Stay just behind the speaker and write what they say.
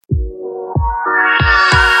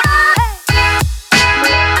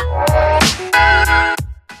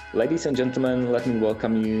Ladies and gentlemen, let me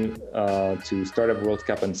welcome you to Startup World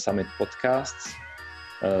Cup and Summit podcasts.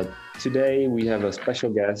 Today we have a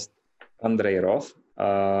special guest, Andrej Roth.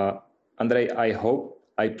 Andrej, I hope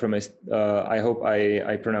I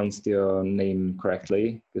pronounced your name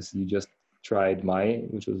correctly because you just tried my,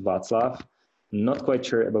 which was Václav. Not quite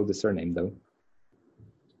sure about the surname though.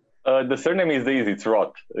 The surname is easy. It's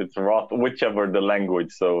Roth. It's Roth, whichever the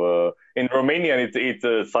language. So in Romanian, it's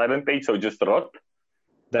a silent H, so just Roth.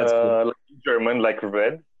 That's cool. Like German, like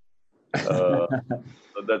red. So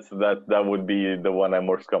that would be the one I'm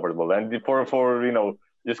most comfortable. And for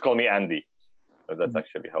just call me Andy. So that's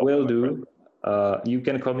actually how. Will do. You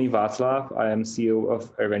can call me Václav. I am CEO of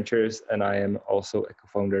Airventures, and I am also a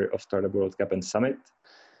co-founder of Startup World Cup and Summit,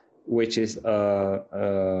 which is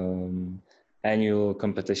annual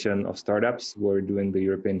competition of startups. We're doing the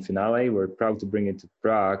European finale. We're proud to bring it to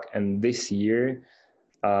Prague. And this year,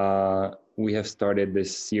 we have started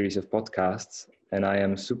this series of podcasts. And I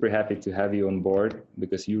am super happy to have you on board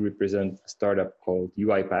because you represent a startup called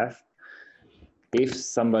UiPath. If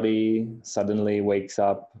somebody suddenly wakes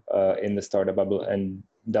up in the startup bubble and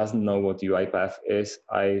doesn't know what UiPath is,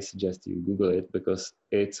 I suggest you Google it because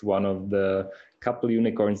it's one of the couple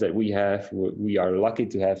unicorns that we are lucky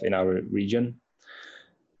to have in our region.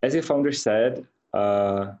 As your founder said,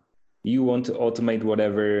 you want to automate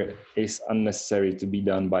whatever is unnecessary to be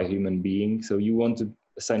done by human beings. So you want to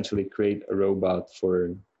essentially create a robot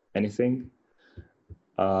for anything.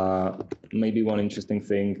 Maybe one interesting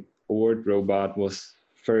thing, the word robot was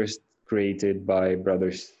first created by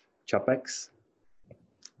brothers Čapek.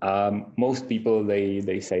 Most people,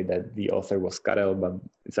 they say that the author was Karel, but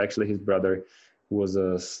it's actually his brother who was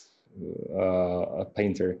a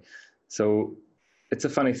painter. So it's a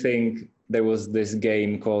funny thing. There was this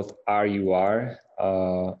game called RUR,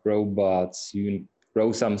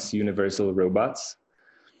 Rosam's Universal Robots,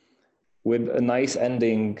 with a nice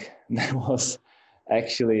ending that was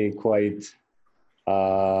actually quite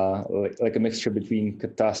like a mixture between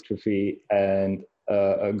catastrophe and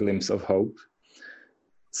a glimpse of hope.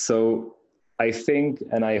 So I think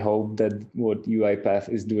and I hope that what UiPath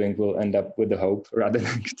is doing will end up with the hope rather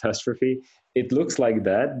than catastrophe. It looks like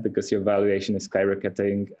that because your valuation is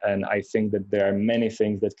skyrocketing. And I think that there are many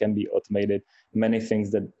things that can be automated, many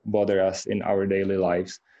things that bother us in our daily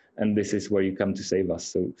lives. And this is where you come to save us.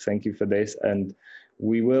 So thank you for this. And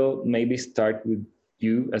we will maybe start with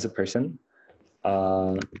you as a person.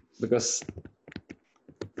 Because,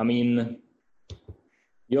 I mean,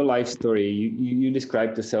 your life story, you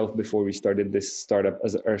described yourself before we started this startup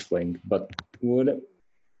as an earthling, but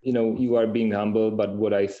you are being humble, but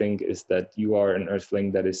what I think is that you are an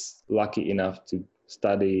earthling that is lucky enough to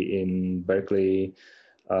study in Berkeley.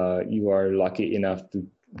 You are lucky enough to,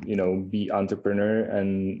 be entrepreneur,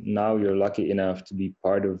 and now you're lucky enough to be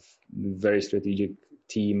part of a very strategic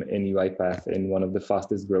team in UiPath, in one of the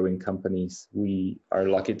fastest growing companies we are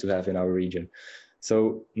lucky to have in our region.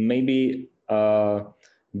 So maybe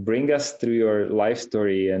bring us through your life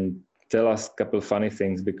story and tell us a couple of funny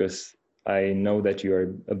things, because I know that you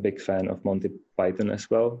are a big fan of Monty Python as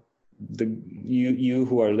well. You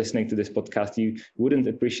who are listening to this podcast, you wouldn't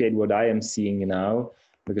appreciate what I am seeing now,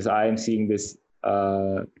 because I am seeing this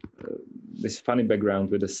funny background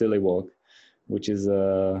with a silly walk, which is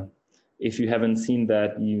if you haven't seen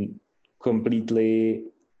that, you completely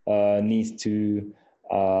need to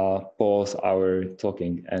pause our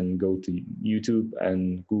talking and go to YouTube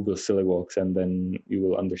and Google silly walks, and then you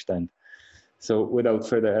will understand. So without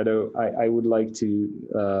further ado, I would like to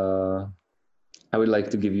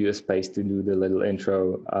give you a space to do the little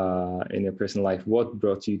intro in your personal life. What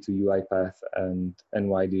brought you to UiPath, and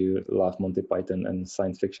why do you love Monty Python and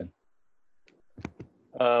science fiction?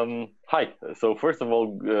 Hi. So first of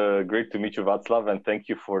all, great to meet you, Václav, and thank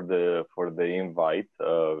you for the invite.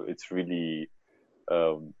 It's really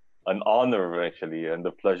an honor, actually, and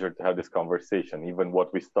a pleasure to have this conversation, even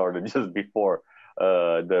what we started just before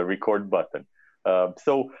the record button.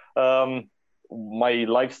 My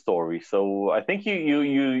life story. So I think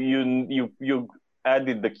you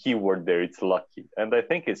added the keyword there. It's lucky, and I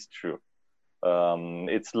think it's true.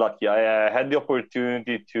 It's lucky. I had the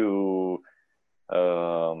opportunity to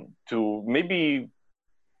maybe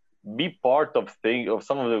be part of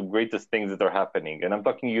some of the greatest things that are happening. And I'm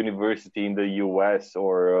talking university in the US,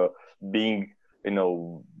 or being,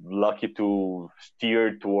 lucky to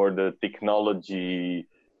steer toward the technology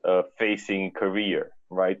facing career,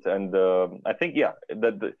 right? And I think,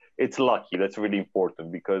 that it's lucky. That's really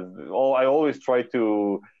important, because I always try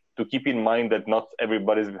to keep in mind that not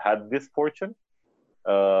everybody's had this fortune.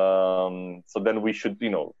 So then we should,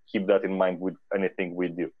 keep that in mind with anything we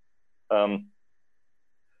do.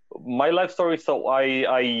 My life story. So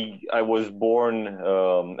I was born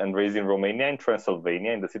and raised in Romania, in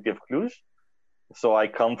Transylvania, in the city of Cluj. So I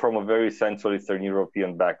come from a very Central Eastern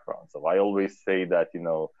European background. So I always say that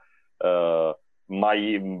uh, my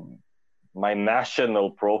my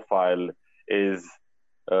national profile is,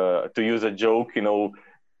 to use a joke,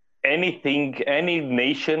 anything, any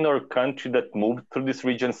nation or country that moved through this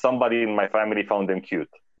region, somebody in my family found them cute.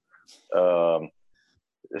 Um,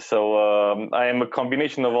 so I am a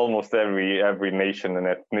combination of almost every nation and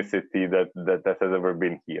ethnicity that has ever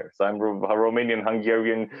been here. So I'm Romanian,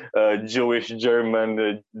 Hungarian, Jewish,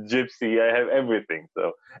 German, Gypsy. I have everything.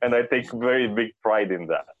 So, and I take very big pride in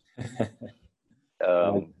that.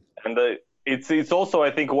 And it's also,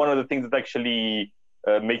 I think, one of the things that actually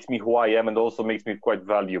makes me who I am, and also makes me quite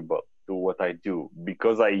valuable to what I do,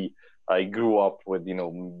 because I grew up with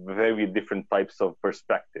very different types of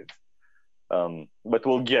perspectives. But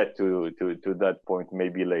we'll get to that point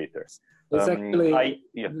maybe later. It's actually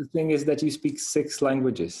the thing is that you speak 6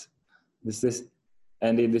 languages. This is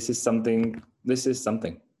Andy. This is something.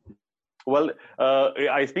 Well,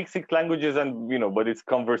 I speak 6 languages, and but it's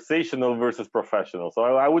conversational versus professional. So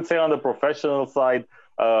I would say on the professional side,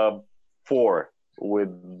 4 with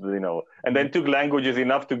and then 2 languages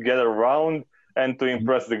enough to get around and to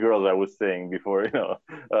impress the girls. I was saying before,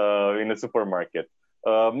 in a supermarket.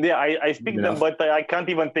 I speak them, but I can't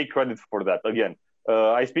even take credit for that. Again,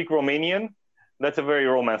 I speak Romanian. That's a very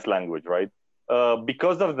Romance language, right?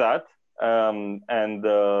 Because of that, and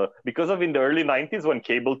because of in the early 90s when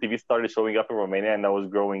cable TV started showing up in Romania and I was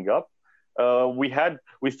growing up,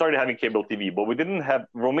 we started having cable TV, but we didn't have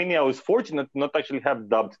Romania. Was fortunate to not actually have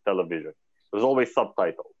dubbed television. It was always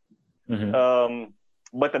subtitled. Mm-hmm.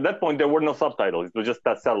 But at that point, there were no subtitles. It was just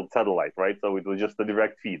that satellite, right? So it was just a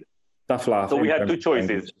direct feed. So we had 2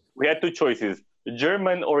 choices. We had 2 choices: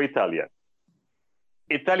 German or Italian.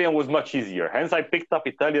 Italian was much easier. Hence, I picked up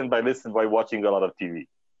Italian by watching a lot of TV,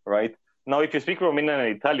 right? Now, if you speak Romanian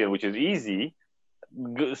and Italian, which is easy,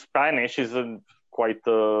 Spanish is a quite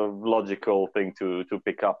a logical thing to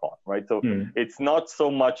pick up on, right? So it's not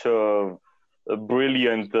so much a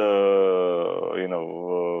brilliant, the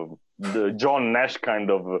John Nash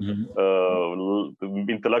kind of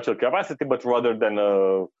intellectual capacity, but rather than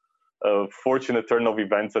a fortunate turn of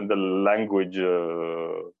events and the language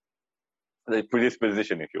the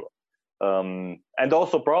predisposition, if you will. And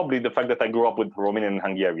also probably the fact that I grew up with Romanian and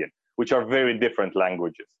Hungarian, which are very different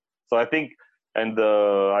languages. So I think, and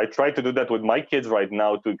I try to do that with my kids right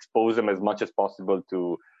now, to expose them as much as possible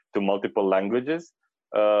to multiple languages,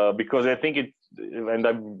 because I think and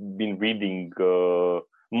I've been reading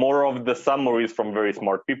more of the summaries from very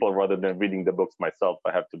smart people rather than reading the books myself.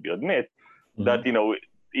 I have to admit that,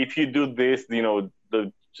 if you do this, the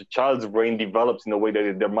child's brain develops in a way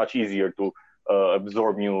that they're much easier to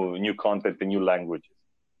absorb new content and new languages.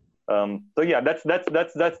 So yeah, that's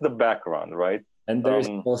the background, right? And there's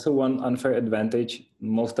also one unfair advantage.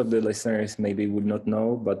 Most of the listeners maybe would not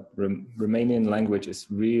know, but Romanian language is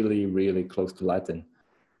really, really close to Latin.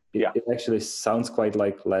 It actually sounds quite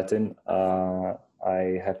like Latin. I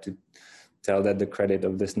have to tell that the credit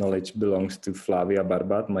of this knowledge belongs to Flavia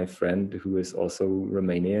Barbat, my friend, who is also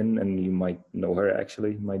Romanian, and you might know her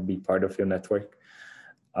actually, might be part of your network.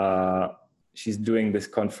 She's doing this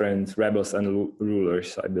conference, Rebels and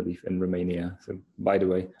Rulers, I believe, in Romania. So by the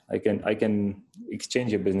way, I can exchange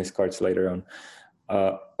your business cards later on.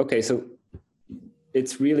 Okay, so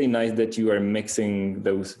it's really nice that you are mixing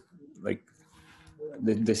those, like,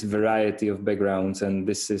 this variety of backgrounds, and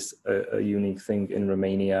this is a unique thing in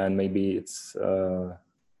Romania, and maybe it's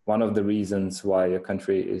one of the reasons why a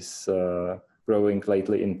country is growing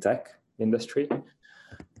lately in tech industry.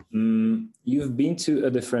 You've been to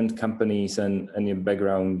different companies, and your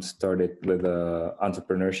background started with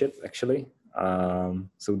entrepreneurship, actually.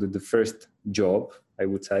 So the first job, I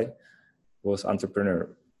would say, was entrepreneur,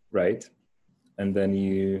 right? And then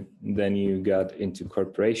you got into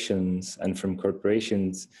corporations, and from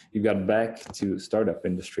corporations you got back to startup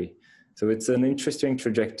industry. So it's an interesting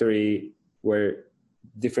trajectory where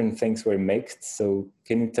different things were mixed. So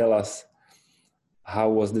can you tell us how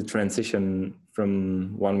was the transition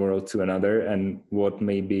from one world to another, and why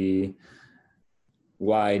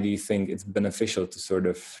do you think it's beneficial to sort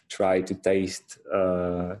of try to taste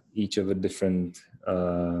each of a different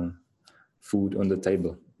food on the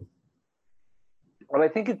table? Well, I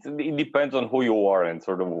think it depends on who you are and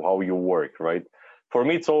sort of how you work, right? For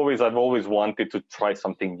me, I've always wanted to try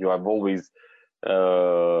something new. I've always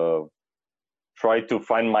tried to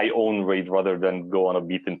find my own way rather than go on a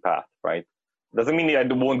beaten path, right? Doesn't mean I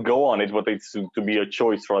won't go on it, but it's to be a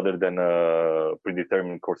choice rather than a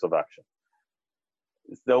predetermined course of action.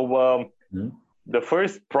 So Mhm. the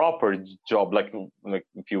first proper job, like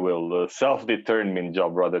if you will, a self-determined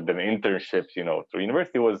job rather than internships, through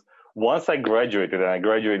university was once I graduated, and I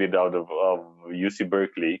graduated out of UC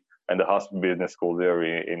Berkeley and the Haas Business School there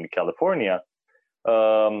in California.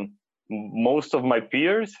 Um, Most of my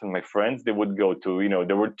peers and my friends, they would go to,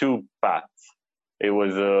 there were two paths. It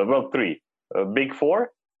was, three. Big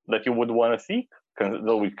Four that you would want to seek,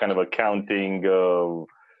 always kind of accounting,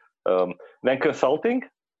 then consulting,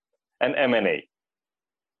 and M&A.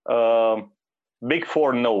 Big Four,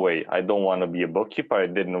 no way. I don't want to be a bookkeeper. I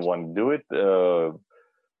didn't want to do it.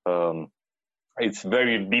 It's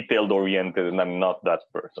very detailed oriented, and I'm not that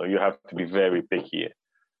person. You have to be very picky.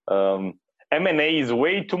 M&A is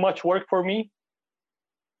way too much work for me.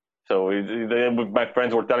 So my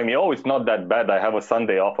friends were telling me, "Oh, it's not that bad. I have a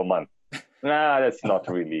Sunday off a month." Nah, that's not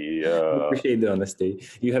really. I appreciate the honesty.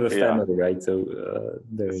 You have a family, right? So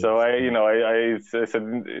So I said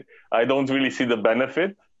I don't really see the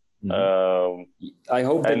benefit. I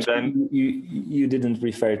hope that then you didn't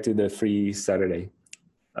refer to the free Saturday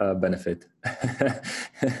benefit.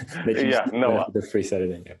 That you the free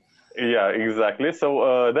Saturday. Yeah. Yeah, exactly. So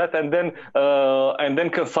that and then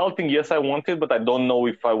consulting, yes, I wanted, but I don't know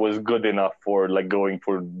if I was good enough for like going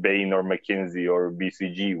for Bain or McKinsey or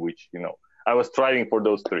BCG, which I was striving for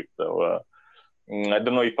those three. So I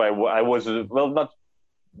don't know if I was not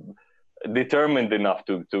determined enough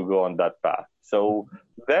to go on that path. So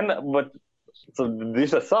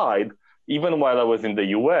this aside, even while I was in the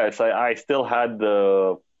US, I still had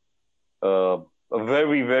a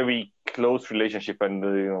very, very close relationship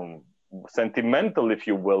and sentimental, if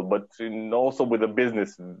you will, but also with a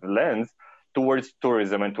business lens towards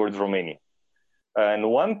tourism and towards Romania. And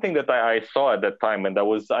one thing that I saw at that time, and I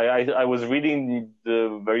was reading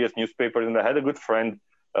the various newspapers, and I had a good friend,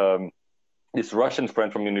 this Russian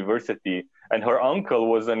friend from university, and her uncle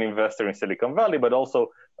was an investor in Silicon Valley, but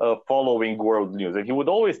also following world news. And he would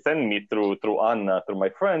always send me through Anna, through my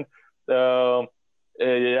friend,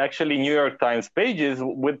 actually New York Times pages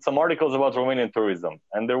with some articles about Romanian tourism.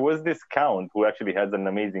 And there was this count who actually has an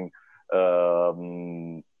amazing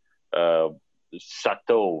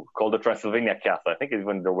chateau called the Transylvania Castle. I think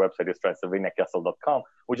even their website is transylvaniacastle.com,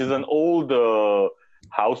 which is an old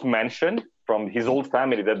house mansion from his old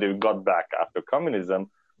family that they got back after communism,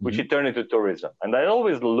 which he turned into tourism. And I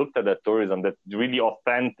always looked at that tourism, that really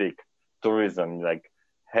authentic tourism, like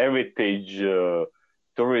heritage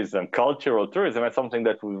tourism, cultural tourism, as something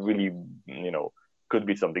that would really, could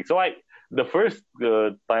be something. So the first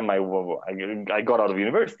time I got out of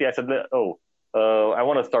university, I said, I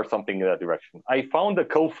want to start something in that direction. I found a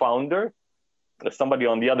co-founder, somebody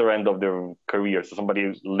on the other end of their career, so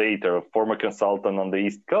somebody later, a former consultant on the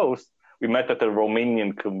East Coast. We met at a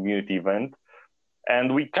Romanian community event,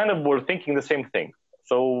 and we kind of were thinking the same thing.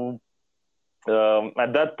 So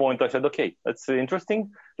at that point, I said, okay, that's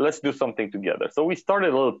interesting. Let's do something together. So we started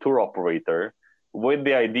a little tour operator with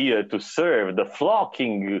the idea to serve the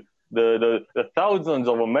flocking, the thousands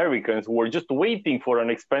of Americans who were just waiting for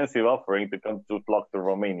an expensive offering to come to flock to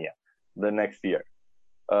Romania the next year.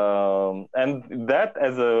 And that,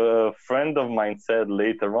 as a friend of mine said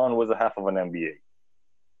later on, was a half of an MBA.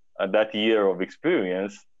 That year of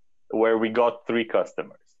experience where we got 3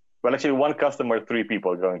 customers. Well, actually 1 customer, 3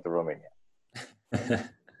 people going to Romania.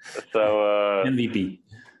 So MVP.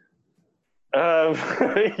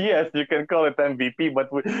 Yes, you can call it MVP, but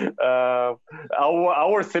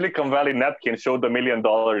our Silicon Valley napkin showed $1 million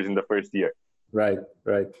in the first year. Right.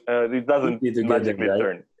 It doesn't magically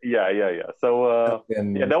turn. Yeah. So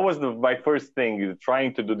that was my first thing, is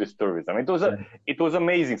trying to do this tourism. It was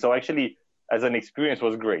amazing. So actually, as an experience,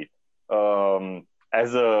 was great.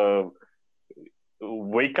 As a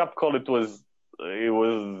wake-up call, it was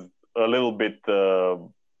a little bit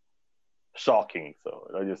shocking. So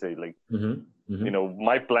I just say, like,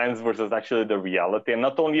 my plans versus actually the reality, and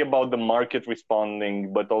not only about the market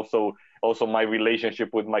responding, but also my relationship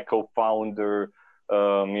with my co-founder,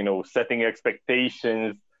 setting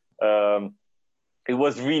expectations. It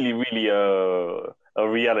was really, really a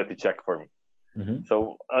reality check for me.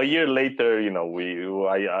 So a year later,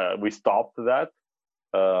 we stopped that.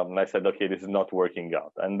 I said, okay, this is not working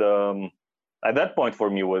out. And at that point for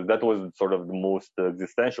me that was sort of the most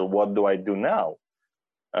existential. What do I do now?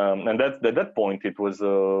 And at that point, it was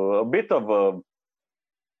a bit of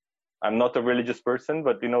I'm not a religious person,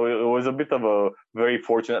 but it was a bit of a very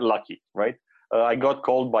fortunate, lucky, right? I got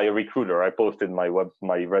called by a recruiter. I posted my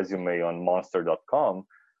resume on monster.com,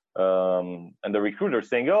 and the recruiter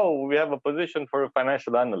saying, "Oh, we have a position for a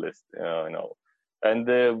financial analyst," and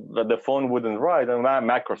the phone wouldn't write, and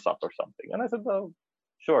Microsoft or something. And I said, "Oh,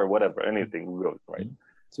 sure, whatever, anything goes, right?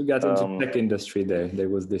 So you got into tech industry there. There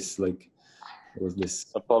was this.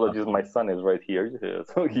 Apologies, my son is right here,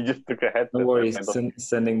 so he just took a headset. No worries.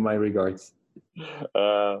 Sending my regards.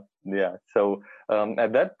 Yeah. So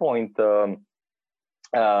at that point, so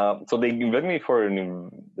they invited me for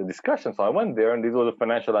the discussion. So I went there, and this was a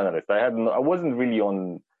financial analyst. I wasn't really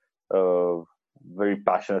very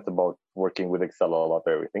passionate about working with Excel a lot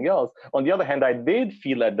or everything else. On the other hand, I did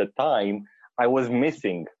feel at the time I was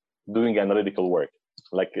missing doing analytical work,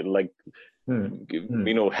 like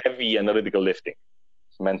heavy analytical lifting,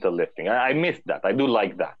 mental lifting. I missed that. I do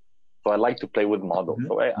like that. So I like to play with models.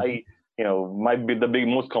 So I might be the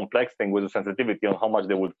most complex thing was the sensitivity on how much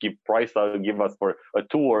they would give us for a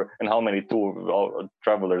tour and how many tour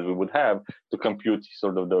travelers we would have to compute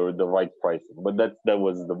sort of the right pricing. But that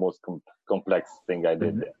was the most complex thing I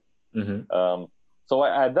did there. So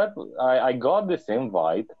I got this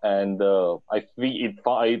invite, and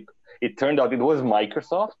it turned out it was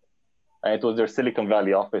Microsoft, and it was their Silicon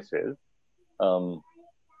Valley offices,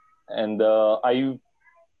 and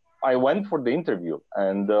I went for the interview,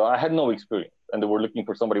 and I had no experience, and they were looking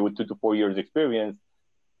for somebody with 2 to 4 years experience.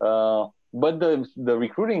 But the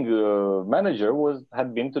recruiting manager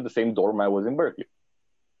had been to the same dorm I was in Berkeley.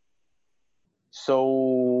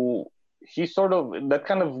 So he that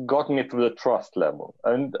kind of got me to the trust level.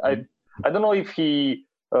 And I don't know if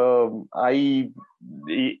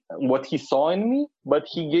what he saw in me, but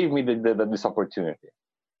he gave me this opportunity.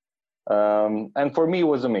 And for me, it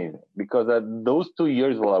was amazing because those 2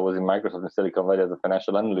 years while I was in Microsoft and Silicon Valley as a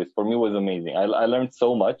financial analyst, for me was amazing. I learned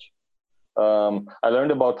so much. I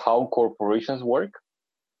learned about how corporations work.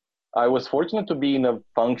 I was fortunate to be in a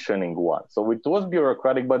functioning one. So it was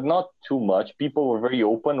bureaucratic, but not too much. People were very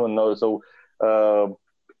open. I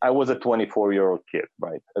was a 24-year-old kid,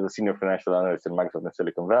 right, as a senior financial analyst in Microsoft in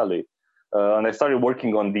Silicon Valley. And I started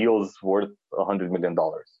working on deals worth $100 million.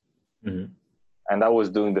 And I was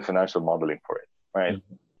doing the financial modeling for it, right?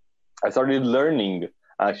 I started learning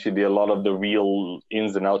actually a lot of the real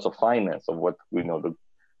ins and outs of finance, of what of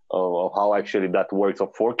how actually that works,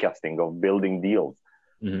 of forecasting, of building deals.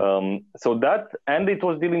 So it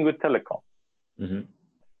was dealing with telecom. So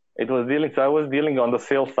I was dealing on the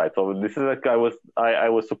sales side. So this is like I was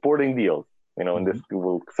supporting deals, and this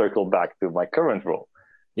will circle back to my current role.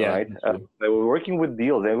 Yeah, right. I was working with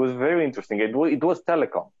deals, and it was very interesting. It was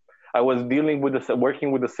telecom. I was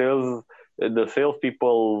working with the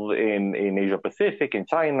salespeople in Asia Pacific, in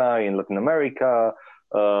China, in Latin America,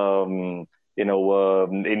 in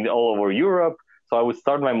all over Europe. So I would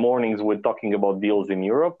start my mornings with talking about deals in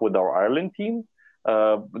Europe with our Ireland team.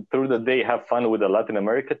 Through the day, have fun with the Latin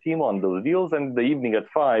America team on those deals, and the evening at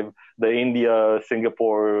 5, the India,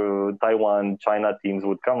 Singapore, Taiwan, China teams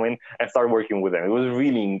would come in and start working with them. It was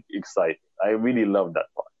really exciting. I really loved that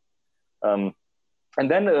part. And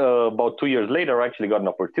then about 2 years later, I actually got an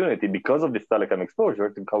opportunity because of this telecom exposure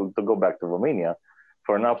to go back to Romania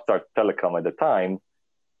for an upstart telecom at the time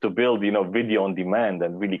to build, video on demand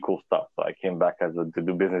and really cool stuff. So I came back to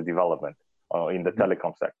do business development in the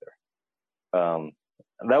telecom sector.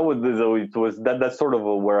 That's sort of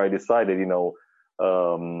where I decided,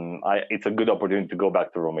 it's a good opportunity to go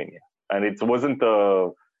back to Romania. And it wasn't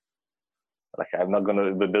I'm not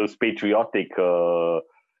gonna those patriotic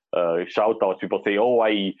shout outs. People say, "Oh,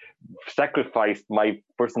 I sacrificed my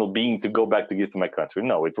personal being to go back to give to my country."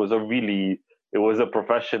 No, it was a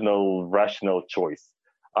professional, rational choice.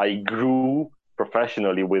 I grew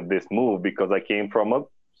professionally with this move because I came from a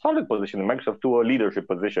solid position in Microsoft to a leadership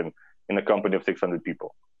position in a company of 600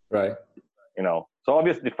 people. Right. So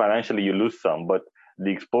obviously financially you lose some, but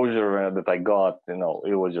the exposure that I got,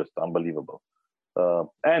 it was just unbelievable.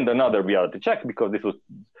 And another reality check, because this was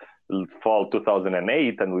fall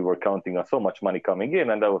 2008 and we were counting on so much money coming in,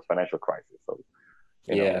 and that was financial crisis. So,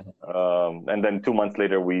 and then 2 months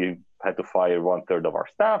later, we had to fire 1/3 of our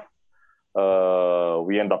staff.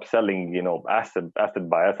 We end up selling, asset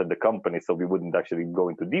by asset the company, so we wouldn't actually go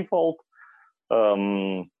into default.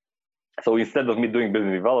 So instead of me doing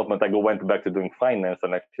business development, I went back to doing finance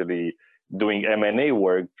and actually doing M&A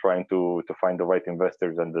work, trying to find the right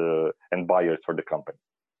investors and buyers for the company.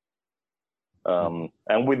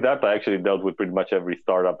 And with that, I actually dealt with pretty much every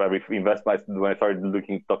startup, every investment. When I started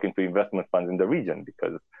talking to investment funds in the region,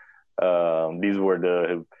 because these were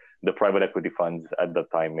the private equity funds at that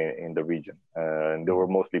time in the region, and they were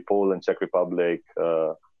mostly Poland, Czech Republic.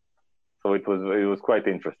 So it was quite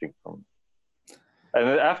interesting for me. And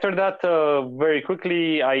after that, very quickly,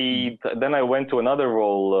 I went to another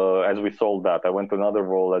role as we sold that. I went to another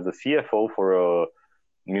role as a CFO for a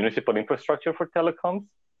municipal infrastructure for telecoms.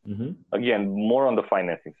 Again, more on the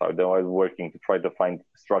financing side. I was working to try to find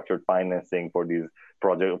structured financing for these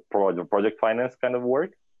project finance kind of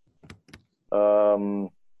work. And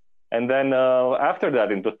then after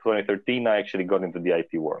that, into 2013, I actually got into the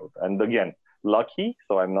IT world. And again, lucky,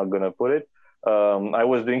 so I'm not going to put it. I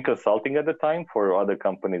was doing consulting at the time for other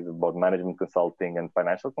companies about management consulting and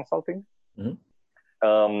financial consulting.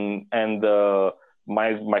 And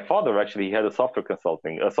my father actually had a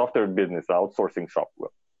software business, outsourcing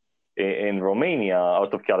software in Romania,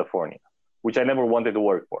 out of California, which I never wanted to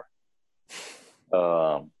work for.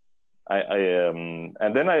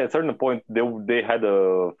 And then at a certain point, they had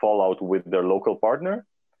a fallout with their local partner,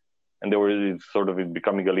 and they were sort of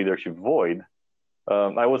becoming a leadership void.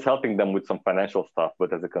 I was helping them with some financial stuff,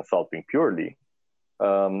 but as a consulting purely.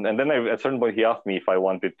 And then at a certain point, he asked me if I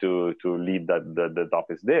wanted to lead that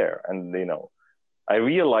office there. And, I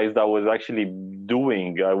realized I was actually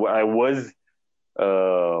doing, I was,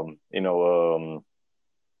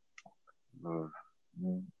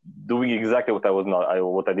 doing exactly what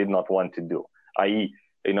I did not want to do. I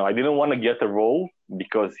didn't want to get a role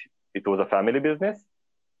because it was a family business,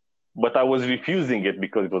 but I was refusing it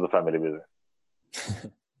because it was a family business.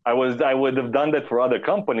 I would have done that for other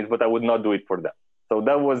companies, but I would not do it for them. So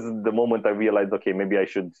that was the moment I realized, okay, maybe I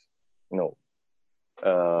should,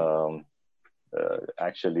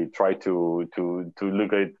 actually try to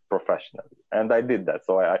look at it professionally. And I did that.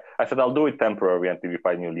 So I said, I'll do it temporarily until we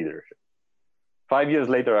find new leadership. 5 years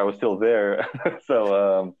later, I was still there.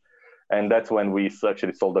 So, and that's when we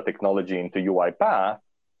actually sold the technology into UiPath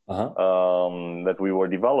that we were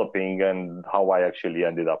developing, and how I actually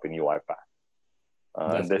ended up in UiPath.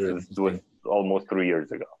 And this was almost 3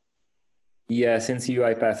 years ago. Yeah, since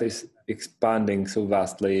UiPath is expanding so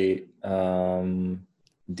vastly,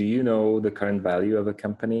 do you know the current value of a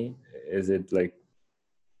company? Is it like...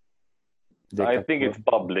 I think it's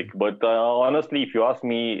public, but honestly, if you ask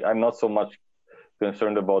me, I'm not so much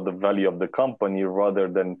concerned about the value of the company rather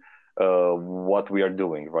than what we are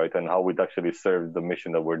doing, right? And how it actually serves the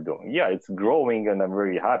mission that we're doing. Yeah, it's growing and I'm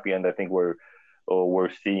very happy. And I think we're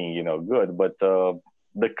seeing, good, but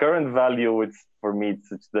the current value, for me,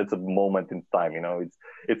 that's a moment in time,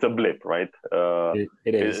 it's a blip, right? It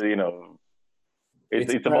is.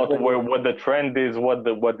 It's about what the trend is, what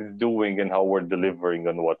it's doing, and how we're delivering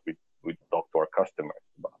on what we talk to our customers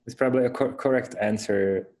about. It's probably a correct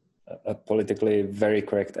answer, a politically very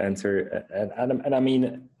correct answer, and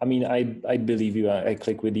I believe you. I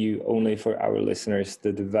click with you. Only for our listeners,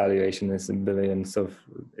 the valuation is in billions of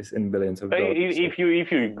dollars. If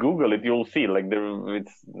you Google it, you'll see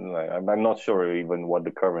I'm not sure even what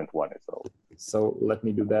the current one is. So let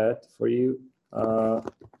me do that for you,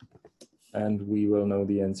 and we will know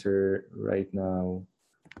the answer right now.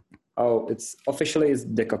 Oh, it's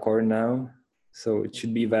decacorn now, so it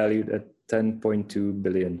should be valued at 10.2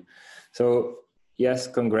 billion. So yes,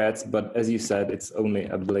 congrats. But as you said, it's only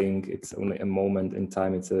a blink. It's only a moment in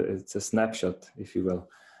time. It's a snapshot, if you will.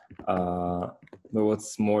 But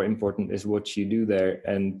what's more important is what you do there.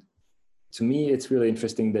 And to me, it's really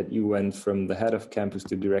interesting that you went from the head of campus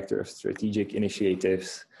to director of strategic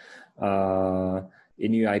initiatives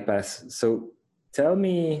in UiPath. So tell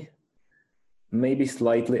me maybe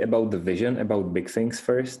slightly about the vision, about big things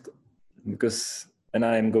first, and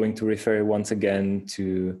I'm going to refer once again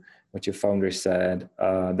to what your founder said,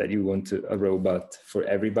 that you want a robot for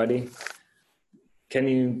everybody. Can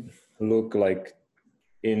you look like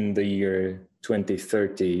in the year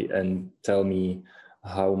 2030 and tell me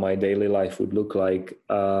how my daily life would look like,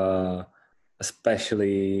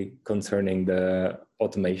 especially concerning the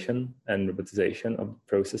automation and robotization of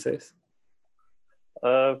processes?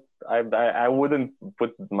 I wouldn't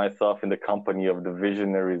put myself in the company of the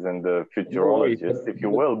visionaries and the futurologists, if you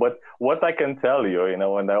will. But what I can tell you,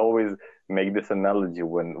 and I always make this analogy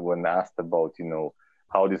when asked about,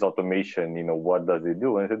 how this automation, what does it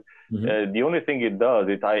do? And I said, the only thing it does,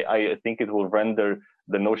 I think it will render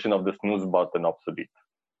the notion of the snooze button obsolete.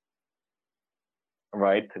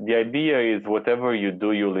 Right? The idea is whatever you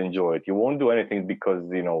do, you'll enjoy it. You won't do anything because,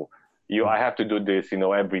 I have to do this,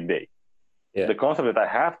 every day. Yeah. The concept that I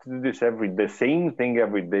have to do the same thing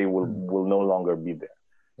every day will no longer be there.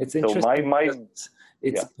 It's interesting.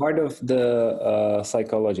 It's part of the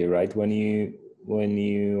psychology, right? When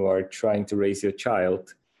you are trying to raise your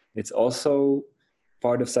child, it's also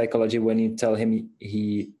part of psychology. When you tell him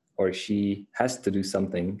he or she has to do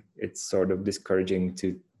something, it's sort of discouraging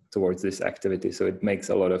towards this activity. So it makes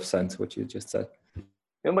a lot of sense what you just said.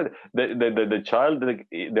 Yeah, but the child, like,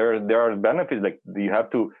 there are benefits, like you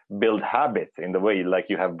have to build habits in the way, like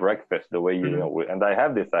you have breakfast the way you know. And I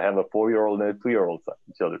have this. I have a 4-year-old and a 2-year-old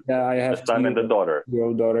children, Yeah, I a have son and a daughter.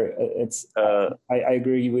 your daughter. It's Uh, I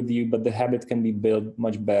agree with you, but the habit can be built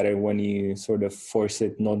much better when you sort of force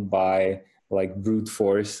it, not by like brute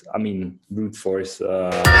force. I mean, brute force.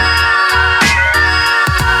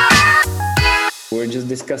 We're just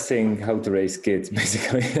discussing how to raise kids,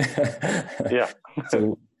 basically. yeah.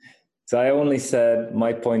 So I only said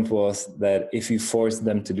my point was that if you force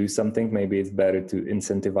them to do something, maybe it's better to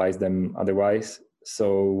incentivize them otherwise.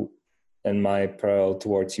 So, and my parallel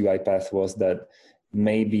towards UiPath was that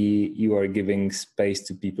maybe you are giving space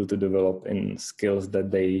to people to develop in skills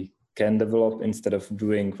that they can develop instead of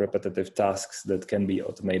doing repetitive tasks that can be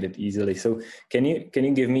automated easily. So can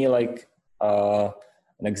you give me like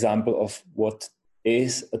an example of what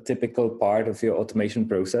is a typical part of your automation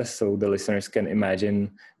process so the listeners can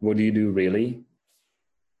imagine what do you do really?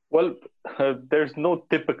 Well, there's no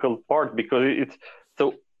typical part because it's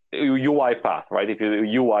so UI path, right? If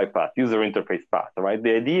you UI path, user interface path, right?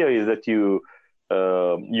 The idea is that you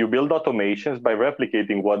build automations by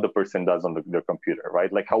replicating what the person does on their computer,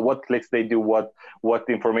 right? Like what clicks they do, what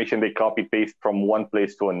information they copy paste from one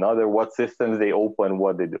place to another, what systems they open,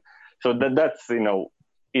 what they do. So that's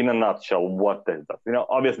in a nutshell what this does.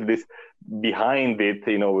 Obviously this behind it,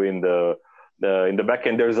 in the back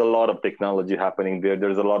end, there's a lot of technology happening there.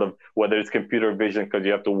 There's a lot of, whether it's computer vision, because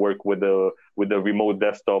you have to work with the remote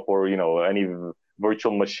desktop or any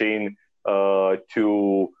virtual machine,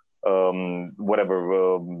 to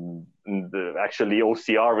whatever, actually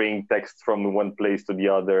OCRing text from one place to the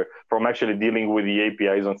other, from actually dealing with the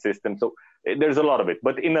APIs on systems. So there's a lot of it.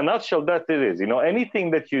 But in a nutshell, that it is.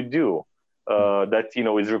 Anything that you do that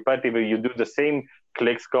is repetitive, you do the same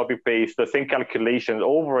clicks, copy paste, the same calculations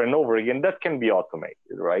over and over again, that can be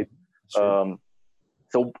automated, right? Sure.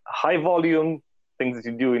 So high volume things that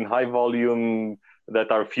you do in high volume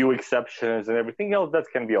that are few exceptions and everything else, that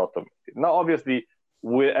can be automated. Now, obviously,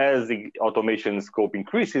 as the automation scope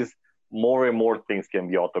increases, more and more things can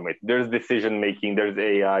be automated. There's decision making, there's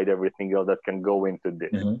AI, everything else that can go into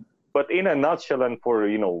this. Mm-hmm. But in a nutshell, and for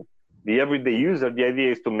the everyday user, the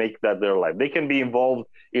idea is to make that their life. They can be involved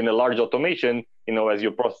in a large automation, as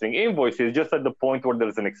you're processing invoices, just at the point where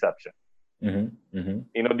there's an exception. Mm-hmm.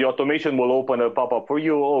 Mm-hmm. The automation will open a pop-up for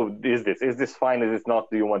you. Oh, is this fine? Is this not?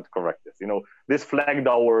 Do you want to correct this? This flagged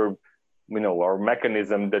our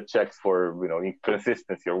mechanism that checks for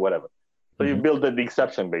inconsistency or whatever. So you build the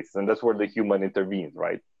exception basis, and that's where the human intervenes,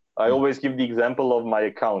 right? I always give the example of my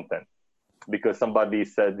accountant, because somebody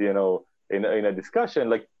said, in a discussion,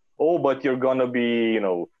 like, oh, but you're gonna be,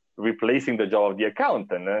 replacing the job of the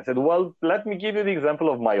accountant. And I said, well, let me give you the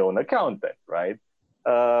example of my own accountant, right?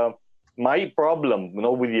 My problem,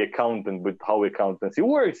 with the accountant, with how accountancy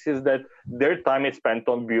works, is that their time is spent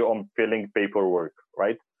on filling paperwork,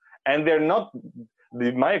 right? And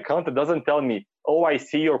my accountant doesn't tell me, oh, I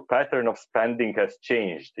see your pattern of spending has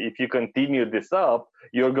changed. If you continue this up,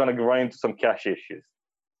 you're going to run into some cash issues.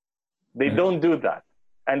 They don't do that.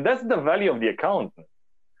 And that's the value of the accountant.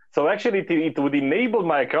 So actually, it would enable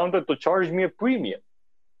my accountant to charge me a premium,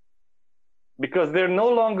 because they're no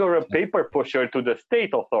longer a paper pusher to the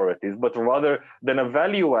state authorities, but rather than a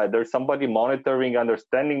value adder, somebody monitoring,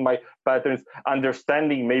 understanding my patterns,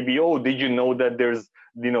 understanding maybe, oh, did you know that there's,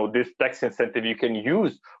 this tax incentive you can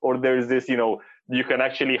use, or there's this, you can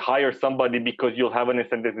actually hire somebody because you'll have an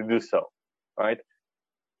incentive to do so, right?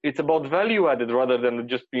 It's about value added rather than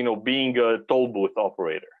just, being a toll booth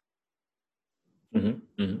operator.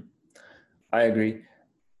 Mm-hmm. Mm-hmm. I agree.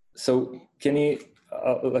 So can you,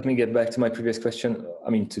 let me get back to my previous question. I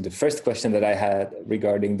mean, to the first question that I had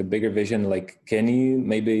regarding the bigger vision, like, can you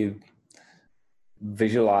maybe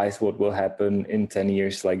visualize what will happen in 10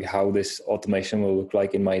 years, like how this automation will look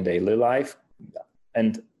like in my daily life?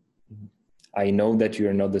 And I know that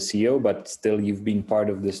you're not the CEO, but still you've been part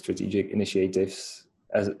of the strategic initiatives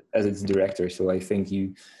as its director. So I think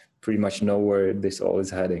you pretty much know where this all is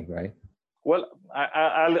heading, right? Well,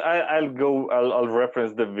 I'll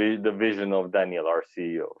reference the vision of Daniel, our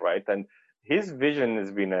CEO, right? And his vision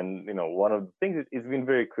has been, and one of the things, it's been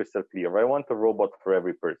very crystal clear. Right? I want a robot for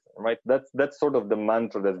every person, right? That's sort of the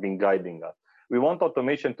mantra that's been guiding us. We want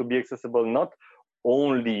automation to be accessible not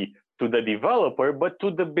only to the developer, but to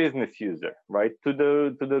the business user, right? To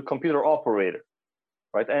the computer operator,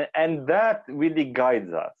 right? And that really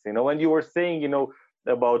guides us. When you were saying,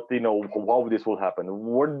 about how this will happen,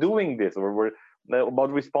 we're doing this, or we're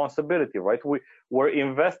about responsibility, right? We're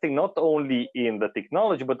investing not only in the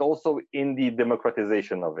technology but also in the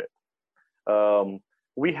democratization of it.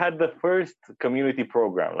 we had the first community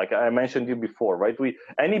program, like I mentioned you before, right?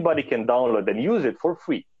 Anybody can download and use it for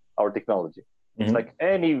free, our technology. It's like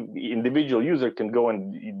any individual user can go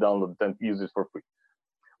and download and use it for free.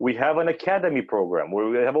 We have an academy program where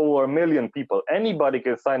we have over 1 million people. Anybody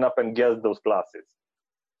can sign up and get those classes.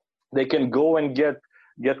 They can go and get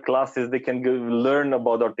classes. They can go learn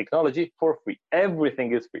about our technology for free.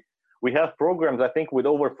 Everything is free. We have programs, I think, with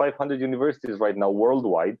over 500 universities right now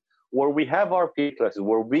worldwide, where we have our PA classes,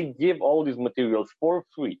 where we give all these materials for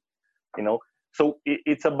free. So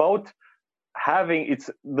it's about having, it's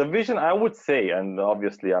the vision, I would say, and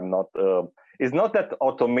obviously I'm not, is not that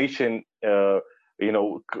automation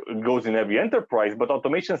goes in every enterprise, but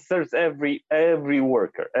automation serves every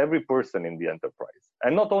worker, every person in the enterprise,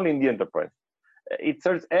 and not only in the enterprise. It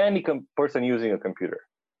serves any person using a computer.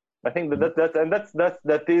 I think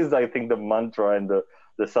that is I think the mantra and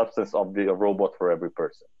the substance of the robot for every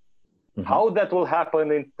person. Mm-hmm. How that will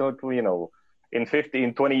happen in 10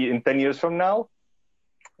 years from now,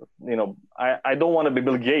 I don't want to be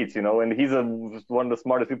Bill Gates, and he's one of the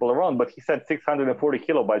smartest people around, but he said 640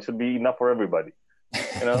 kilobytes should be enough for everybody.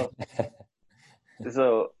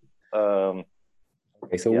 So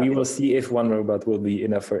okay, so we will see if one robot will be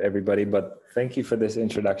enough for everybody, but thank you for this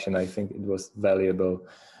introduction. I think it was valuable.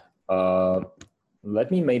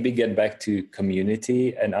 Let me maybe get back to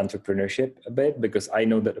community and entrepreneurship a bit, because I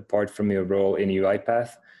know that apart from your role in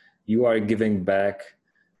UiPath, you are giving back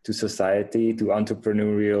to society, to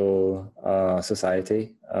entrepreneurial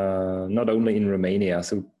society, not only in Romania.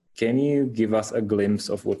 So can you give us a glimpse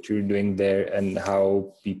of what you're doing there and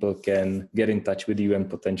how people can get in touch with you and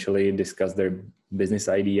potentially discuss their business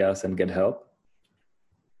ideas and get help?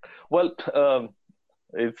 Well,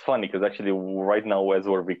 it's funny because actually right now, as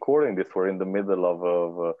we're recording this, we're in the middle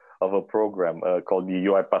of a program called the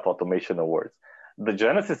UiPath Automation Awards. The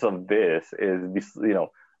genesis of this is this,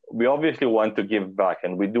 we obviously want to give back,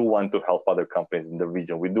 and we do want to help other companies in the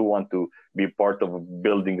region. We do want to be part of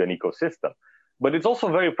building an ecosystem, but it's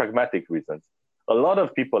also very pragmatic reasons. A lot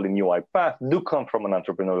of people in UiPath do come from an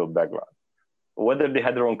entrepreneurial background, whether they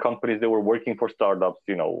had their own companies, they were working for startups,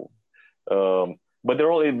 but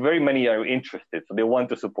very many are interested, so they want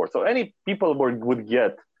to support. So any people would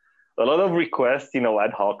get a lot of requests,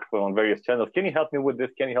 ad hoc on various channels. Can you help me with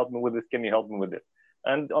this? Can you help me with this? Can you help me with this?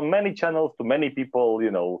 And on many channels to many people,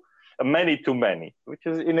 many to many, which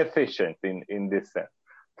is inefficient in this sense.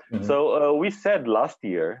 Mm-hmm. So we said last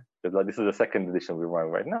year, because this is the second edition we're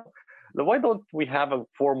running right now, why don't we have a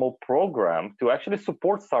formal program to actually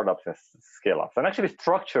support startups and scale-ups and actually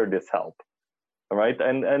structure this help, right?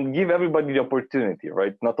 And give everybody the opportunity,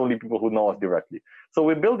 right? Not only people who know us directly. So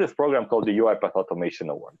we built this program called the UiPath Automation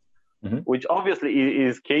Award, mm-hmm. which obviously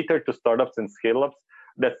is catered to startups and scale-ups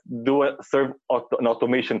that serve an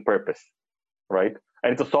automation purpose, right?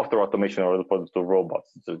 And it's a software automation as opposed to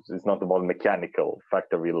robots. It's not about mechanical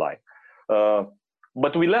factory line.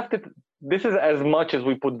 But we left it, this is as much as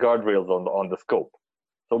we put guardrails on the scope.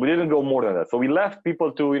 So we didn't go more than that. So we left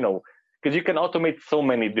people to, because you can automate so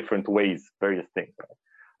many different ways, various things.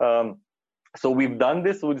 Right? So we've done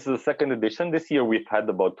this. This is the second edition. This year we've had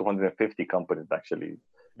about 250 companies actually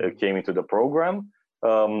came into the program.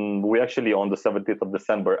 We actually on the 17th of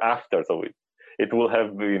December after, so it will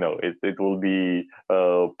have, it will be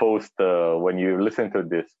post when you listen to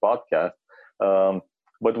this podcast.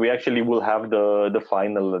 But we actually will have the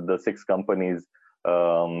final, the 6 companies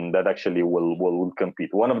that actually will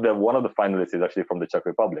compete. One of the finalists is actually from the Czech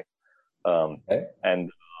Republic, and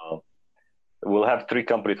we'll have 3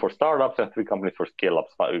 companies for startups and 3 companies for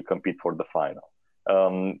scale-ups compete for the final.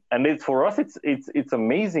 And for us, it's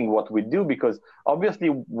amazing what we do, because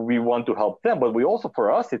obviously we want to help them, but we also,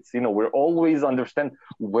 for us, it's, we're always understand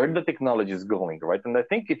where the technology is going, right? And I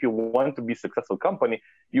think if you want to be a successful company,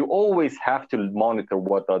 you always have to monitor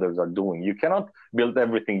what others are doing. You cannot build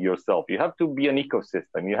everything yourself. You have to be an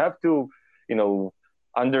ecosystem. You have to,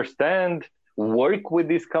 understand, work with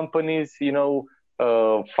these companies,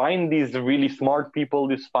 find these really smart people,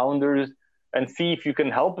 these founders, and see if you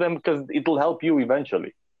can help them, because it will help you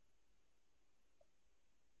eventually.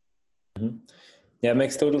 Mm-hmm. Yeah, it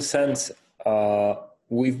makes total sense.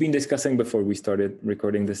 We've been discussing before we started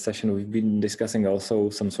recording this session, we've been discussing also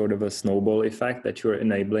some sort of a snowball effect that you're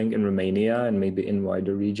enabling in Romania and maybe in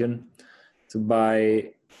wider region. So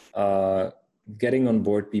by getting on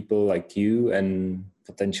board people like you, and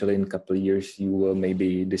potentially in a couple of years, you will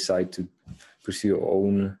maybe decide to pursue your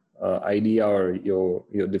own idea or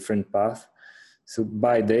your different path. So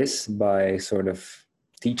by sort of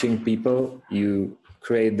teaching people, you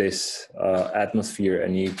create this atmosphere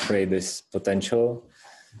and you create this potential.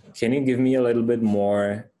 Can you give me a little bit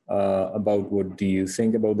more about what do you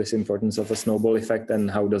think about this importance of a snowball effect,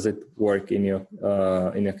 and how does it work in your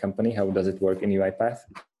company? How does it work in UiPath?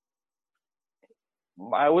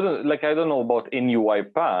 I don't know about in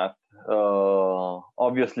UiPath.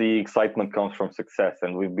 Obviously, excitement comes from success,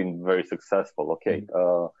 and we've been very successful. Okay,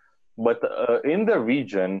 but in the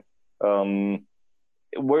region, I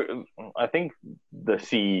think the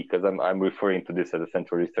CE, because I'm referring to this as the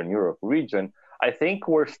Central Eastern Europe region. I think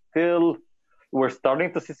we're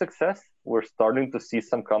starting to see success. We're starting to see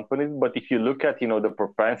some companies, but if you look at the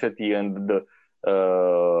propensity and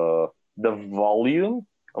the volume,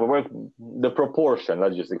 the proportion,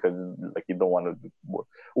 not just because like you don't want to,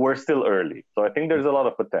 we're still early. So I think there's a lot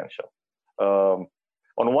of potential. On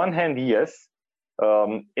one hand, yes,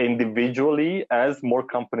 individually, as more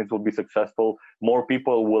companies will be successful, more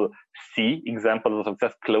people will see examples of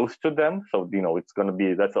success close to them. So it's going to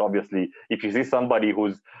be, that's obviously, if you see somebody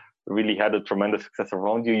who's really had a tremendous success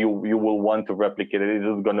around you, you will want to replicate it. It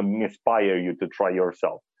is going to inspire you to try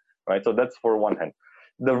yourself, right? So that's for one hand.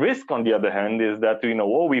 The risk, on the other hand, is that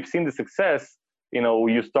we've seen the success.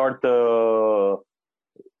 You start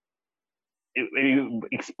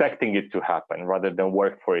expecting it to happen rather than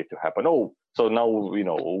work for it to happen. Oh, so now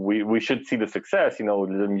we should see the success.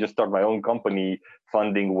 Let me just start my own company.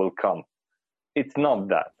 Funding will come. It's not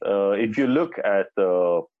that. If you look at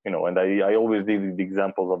and I always give the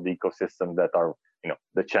examples of the ecosystem that are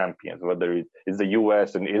the champions, whether it's the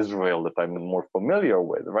US and Israel that I'm more familiar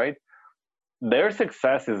with, right? Their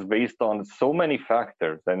success is based on so many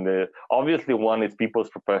factors, and obviously one is people's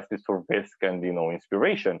propensity for risk and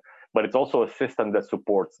inspiration, but it's also a system that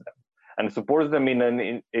supports them, and supports them in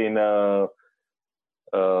an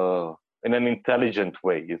intelligent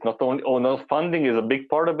way. It's not only funding is a big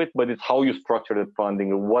part of it, but it's how you structure that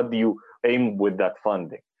funding and what do you aim with that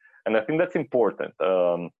funding, and I think that's important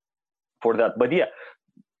for that. But yeah,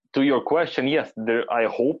 to your question, yes, I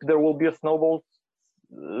hope there will be a snowball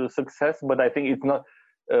success, but I think it's not.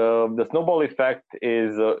 The snowball effect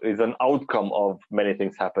is an outcome of many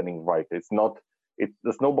things happening, right? It's not.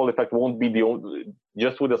 The snowball effect won't be the only.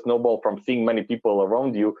 Just with a snowball from seeing many people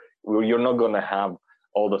around you, you're not going to have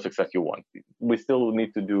all the success you want. We still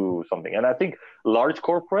need to do something, and I think large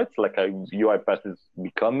corporates like UiPath is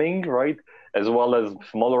becoming, right, as well as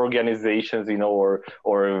smaller organizations, or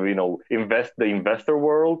the investor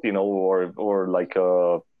world, or like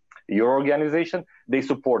your organization, they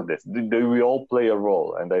support this. We all play a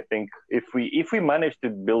role, and I think if we manage to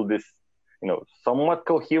build this, somewhat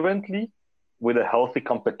coherently with a healthy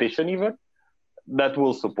competition, even that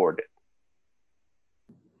will support it.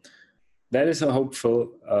 That is a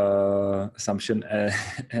hopeful assumption,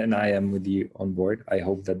 and I am with you on board. I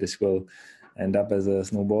hope that this will end up as a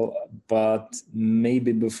snowball. But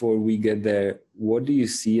maybe before we get there, what do you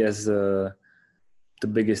see as the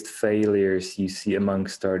biggest failures you see among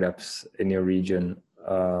startups in your region?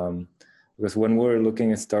 Because when we're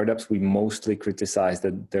looking at startups, we mostly criticize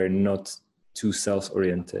that they're not too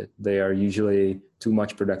self-oriented. They are usually too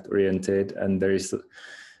much product-oriented, and there is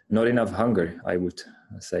not enough hunger, I would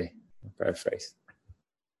say. Paraphrase.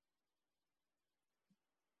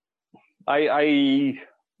 I'm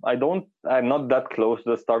not that close to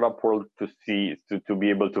the startup world to be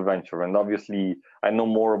able to venture, and obviously I know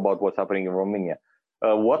more about what's happening in Romania.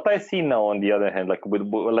 What I see now, on the other hand, like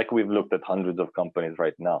we've looked at hundreds of companies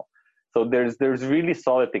right now, so there's really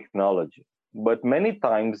solid technology, but many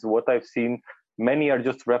times what I've seen, many are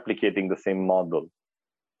just replicating the same model,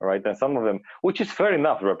 right? And some of them, which is fair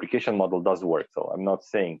enough, the replication model does work, so I'm not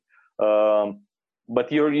saying. But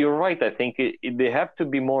you're right. I think they have to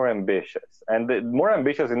be more ambitious, and more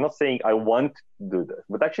ambitious is not saying I want to do this,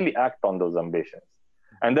 but actually act on those ambitions,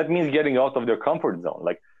 and that means getting out of their comfort zone.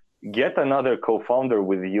 Like, get another co-founder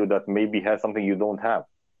with you that maybe has something you don't have.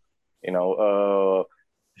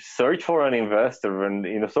 Search for an investor, and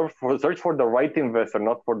search for the right investor,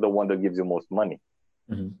 not for the one that gives you most money.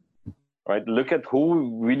 Mm-hmm. Right? Look at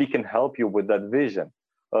who really can help you with that vision.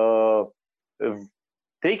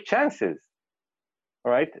 Take chances,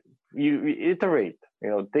 right? You iterate,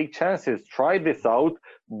 take chances, try this out,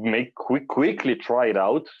 quickly try it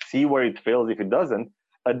out, see where it fails. If it doesn't,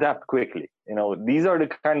 adapt quickly. These are the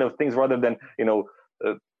kind of things, rather than,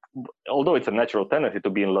 although it's a natural tendency to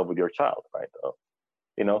be in love with your child, right?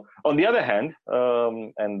 On the other hand,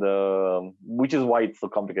 which is why it's so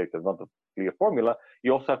complicated, not a clear formula,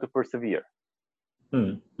 you also have to persevere.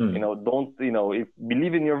 Don't,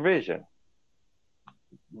 believe in your vision.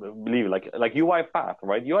 Believe, like UiPath,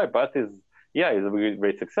 right? UiPath is a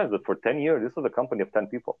great success, but for 10 years, this was a company of 10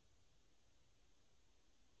 people,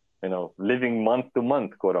 living month to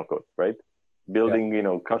month, quote unquote, right?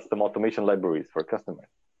 Building, custom automation libraries for customers.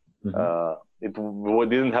 It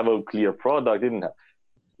didn't have a clear product. Didn't have,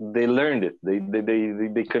 they learned it.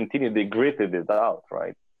 They continued. They gritted it out,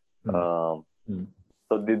 right? So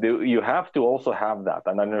you have to also have that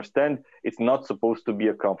and understand it's not supposed to be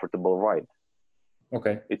a comfortable ride.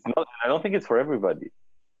 Okay. It's not. I don't think it's for everybody.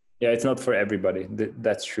 Yeah, it's not for everybody.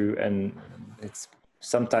 That's true, and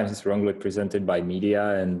sometimes it's wrongly presented by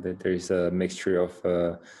media, and there's a mixture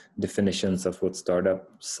of definitions of what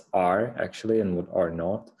startups are actually and what are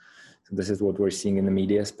not. So this is what we're seeing in the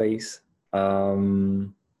media space. All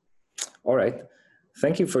right,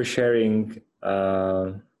 thank you for sharing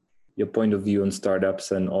your point of view on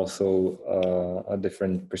startups and also a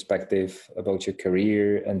different perspective about your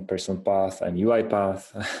career and personal path and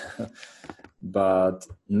UiPath. But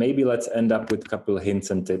maybe let's end up with a couple of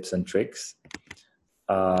hints and tips and tricks.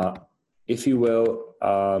 If you will,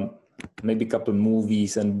 maybe a couple of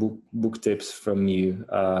movies and book tips from you.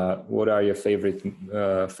 What are your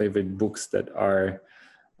favorite books that are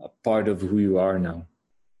a part of who you are now?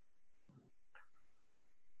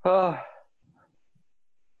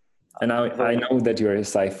 And I know that you're a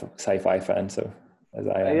sci-fi fan, so as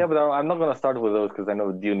I am. Yeah, but I'm not gonna start with those because I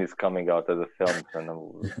know Dune is coming out as a film,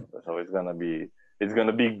 so it's gonna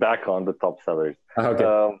be back on the top sellers.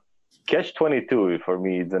 Okay. Catch-22 for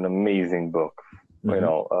me is an amazing book.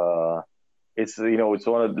 It's it's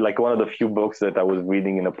one of the few books that I was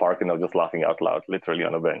reading in a park and I was just laughing out loud, literally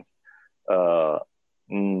on a bench.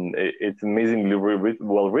 It's amazingly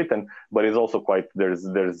well written, but it's also quite there's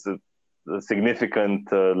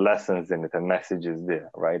significant lessons in it and messages there,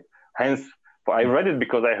 right? Hence, I read it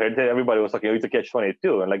because I heard that everybody was talking, it's a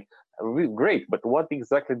Catch-22, and like, great, but what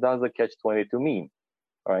exactly does a Catch-22 mean?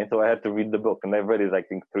 All right, so I had to read the book, and I've read it, I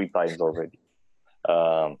think, 3 times already.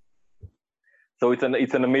 So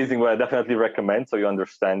it's an amazing way. I definitely recommend, so you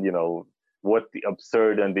understand, what the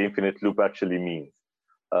absurd and the infinite loop actually means.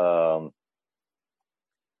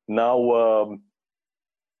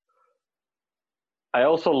 I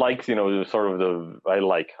also like,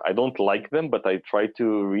 I don't like them, but I try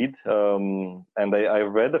to read. And I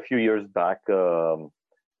read a few years back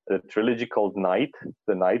a trilogy called Night,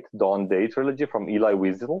 the Night, Dawn, Day trilogy from Elie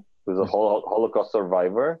Wiesel, who's a Holocaust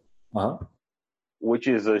survivor, which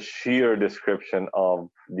is a sheer description of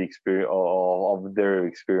the experience of their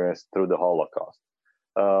experience through the Holocaust.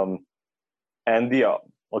 The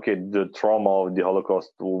trauma of the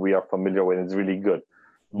Holocaust we are familiar with. It's really good.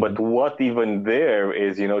 But what even there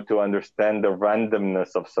is, to understand the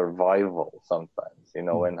randomness of survival sometimes,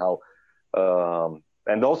 and how,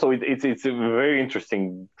 and also it's a very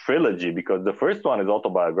interesting trilogy because the first one is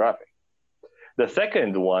autobiographic. The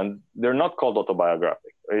second one, they're not called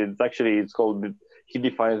autobiographic. It's called, he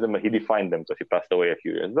defined them, so he passed away a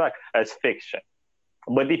few years back, as fiction.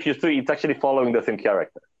 But if you see, it's actually following the same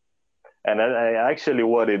character. And actually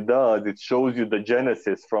what it does, it shows you the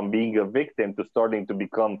genesis from being a victim to starting to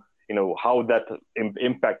become, how that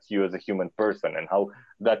impacts you as a human person and how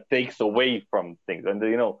that takes away from things. And,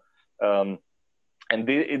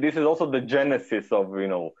 this is also the genesis of,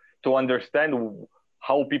 to understand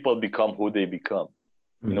how people become who they become.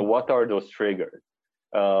 What are those triggers?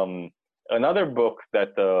 Another book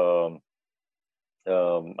that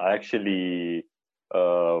I actually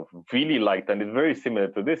really liked, and it's very similar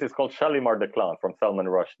to this, is called Shalimar the Clown from Salman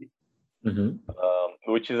Rushdie,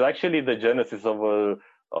 which is actually the genesis of a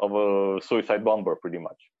suicide bomber, pretty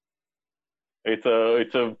much. It's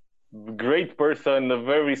a great person, a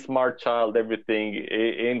very smart child, everything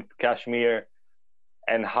in Kashmir,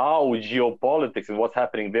 and how geopolitics and what's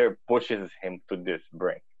happening there pushes him to this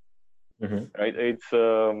brink. Right?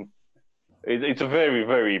 It's a very,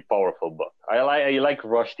 very powerful book. I like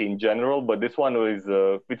Rushdie in general, but this one is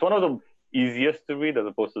it's one of the easiest to read as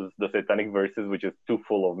opposed to the Satanic Verses, which is too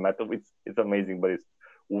full of metaphor. It's amazing, but it's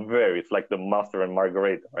like the Master and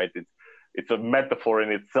Margarita, right? It's a metaphor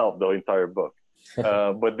in itself, the entire book.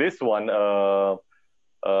 But this one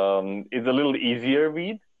is a little easier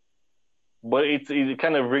read, but it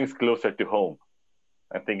kind of rings closer to home,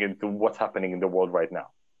 I think, into what's happening in the world right now.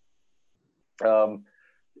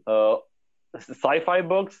 Sci-fi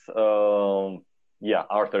books,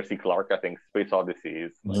 Arthur C. Clarke, I think Space Odyssey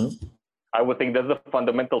is. I would think that's the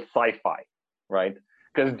fundamental sci-fi, right?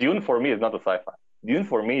 Because Dune for me is not a sci-fi. Dune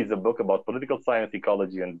for me is a book about political science,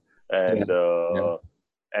 ecology, and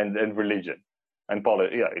religion and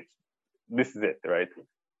politics. Yeah, this is it, right?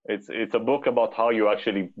 It's a book about how you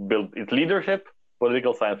actually build its leadership,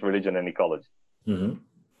 political science, religion, and ecology.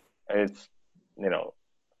 It's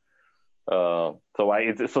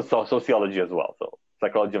it's sociology as well, so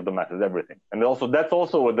psychology of the masses, everything, and also that's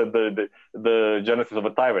also the genesis of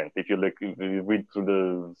A Tyrant. If you read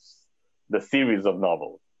through the series of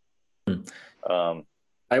novels,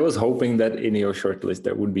 I was hoping that in your shortlist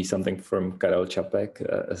there would be something from Karel Čapek.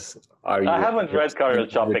 I haven't read Karel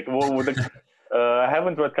Čapek. I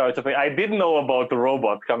haven't read Karel Čapek. I did know about the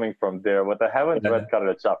robot coming from there, but I haven't read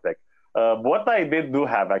Karel Čapek. What I do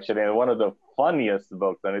have actually, and one of the funniest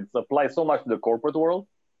books, and it applies so much to the corporate world,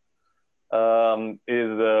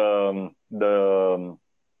 is the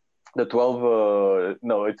 12.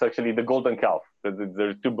 No, it's actually the Golden Calf.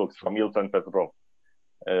 There's two books from Ilton Petrov,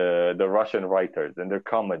 the Russian writers, and they're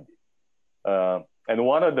comedy. And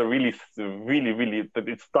one of the really,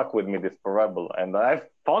 it stuck with me, this parable. And I've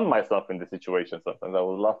found myself in this situation sometimes. I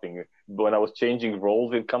was laughing when I was changing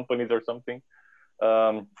roles in companies or something.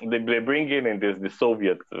 They bring in the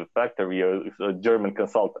Soviet factory a German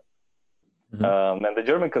consultant. Mm-hmm. And the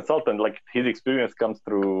German consultant, like his experience comes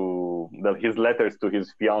through his letters to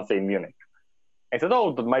his fiancée in Munich. I said,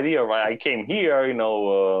 "Oh, my dear, I came here,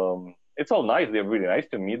 it's all nice. They're really nice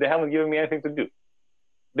to me. They haven't given me anything to do.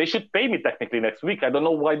 They should pay me technically next week. I don't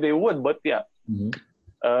know why they would, but yeah." Mm-hmm.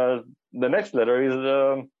 The next letter is,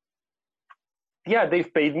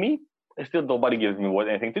 they've paid me. Still, nobody gives me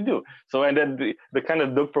anything to do. So, and then the kind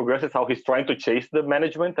of book progresses how he's trying to chase the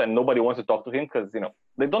management, and nobody wants to talk to him because they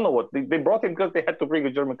don't know what they brought him because they had to bring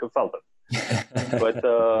a German consultant. But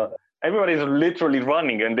everybody's literally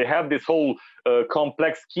running, and they have this whole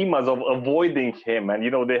complex schemas of avoiding him, and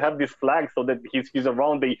they have these flags so that he's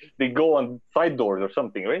around. They go on side doors or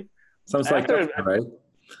something, right? Sounds like that, right?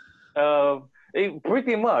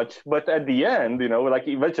 Pretty much, but at the end, like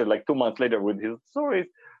eventually, like 2 months later, with his stories,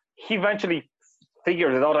 he eventually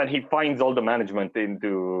figures it out, and he finds all the management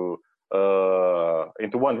into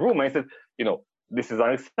one room. And he says, "This is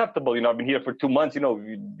unacceptable. I've been here for 2 months.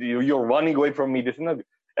 You're running away from me. This is not."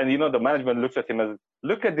 And the management looks at him as,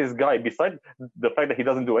 "Look at this guy. Besides the fact that he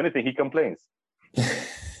doesn't do anything, he complains."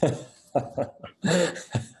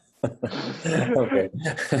 Okay,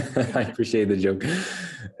 I appreciate the joke.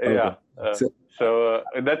 Okay. Yeah. So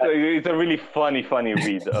it's a really funny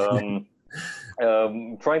read.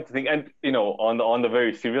 Trying to think, and on the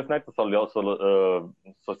very serious night, it's also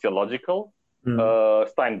sociological.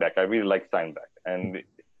 Steinbeck, I really like Steinbeck, and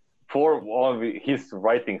for all of his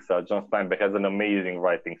writing style, John Steinbeck has an amazing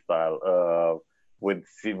writing style with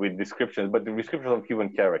descriptions, but the descriptions of human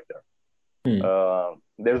character.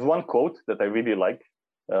 There's one quote that I really like.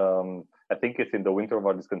 I think it's in The Winter of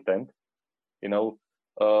Our Discontent.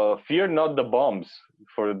 Fear not the bombs,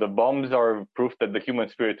 for the bombs are proof that the human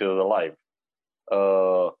spirit is alive.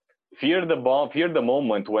 Fear the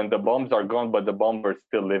moment when the bombs are gone, but the bomber is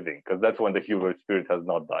still living, because that's when the human spirit has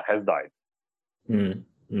died.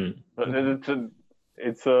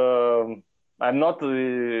 It's I'm not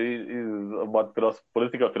about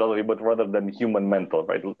political philosophy, but rather than human mental,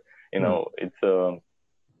 right? It's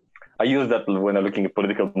I use that when I'm looking at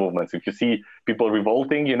political movements. If you see people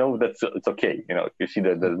revolting, it's okay. You see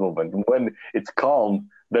the movement. When it's calm,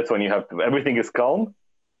 that's when you have to. Everything is calm.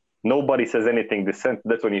 Nobody says anything dissent.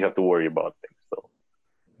 That's when you have to worry about things. So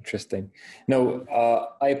interesting. No,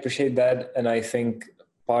 I appreciate that, and I think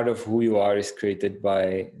part of who you are is created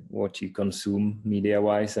by what you consume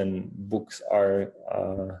media-wise, and books are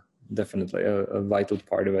definitely a vital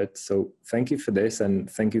part of it. So thank you for this, and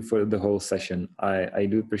thank you for the whole session. I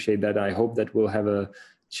do appreciate that. I hope that we'll have a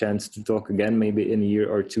chance to talk again, maybe in a year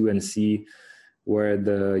or two, and see where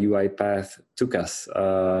the UiPath took us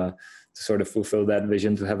to sort of fulfill that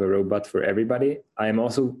vision to have a robot for everybody. I am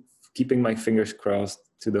also keeping my fingers crossed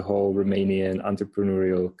to the whole Romanian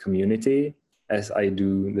entrepreneurial community, as I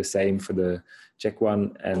do the same for the Czech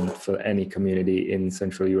one and for any community in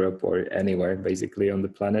Central Europe or anywhere basically on the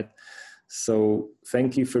planet. So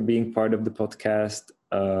thank you for being part of the podcast.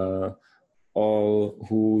 All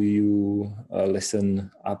who you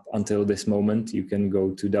listen up until this moment, you can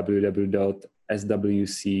go to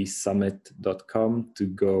www.swcsummit.com to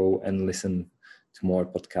go and listen to more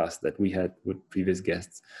podcasts that we had with previous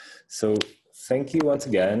guests. So thank you once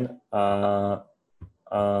again.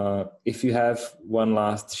 If you have one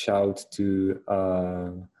last shout to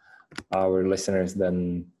our listeners,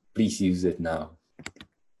 then please use it now.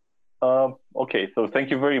 Okay, so thank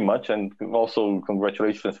you very much, and also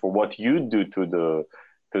congratulations for what you do to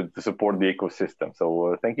support the ecosystem.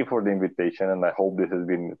 So thank you for the invitation, and I hope this has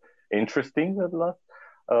been interesting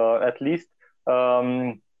at least.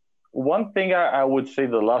 One thing I would say,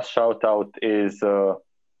 the last shout out is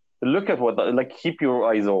look at keep your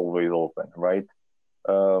eyes always open, right?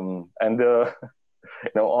 On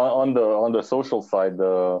the social side,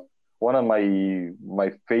 one of my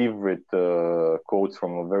favorite quotes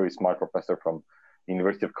from a very smart professor from the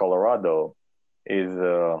University of Colorado is,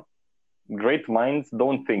 great minds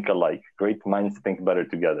don't think alike, great minds think better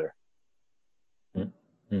together.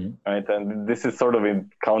 right? And this is sort of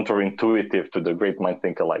counterintuitive to the great mind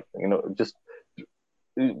think alike. Just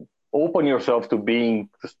open yourself to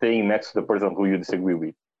staying next to the person who you disagree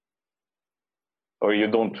with, or you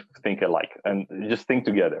don't think alike, and just think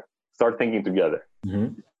together. Start thinking together.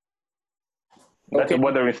 That's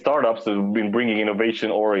whether in startups, in bringing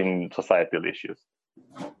innovation, or in societal issues.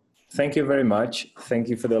 Thank you very much. Thank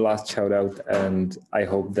you for the last shout out, and I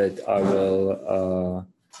hope that I will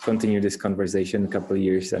continue this conversation in a couple of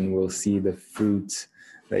years, and we'll see the fruits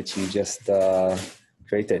that you just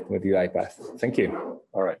created with UiPath. Thank you.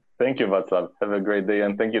 All right. Thank you, Václav. Have a great day,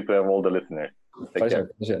 and thank you to all the listeners. Take care.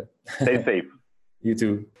 Pleasure. Stay safe. You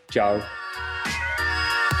too. Ciao.